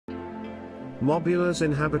Mobulas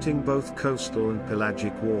inhabiting both coastal and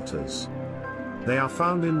pelagic waters. They are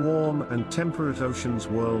found in warm and temperate oceans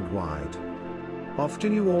worldwide.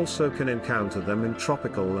 Often you also can encounter them in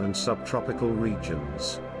tropical and subtropical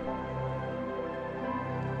regions.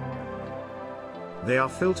 They are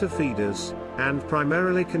filter feeders, and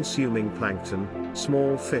primarily consuming plankton,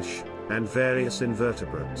 small fish, and various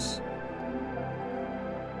invertebrates.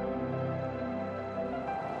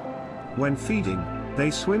 When feeding,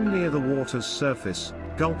 they swim near the water's surface,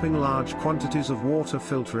 gulping large quantities of water,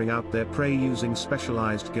 filtering out their prey using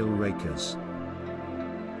specialized gill rakers.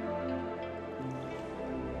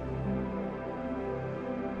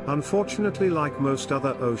 Unfortunately, like most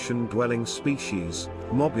other ocean-dwelling species,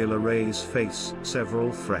 Mobula rays face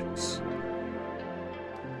several threats.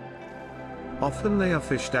 Often they are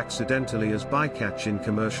fished accidentally as bycatch in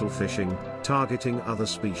commercial fishing, targeting other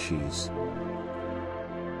species.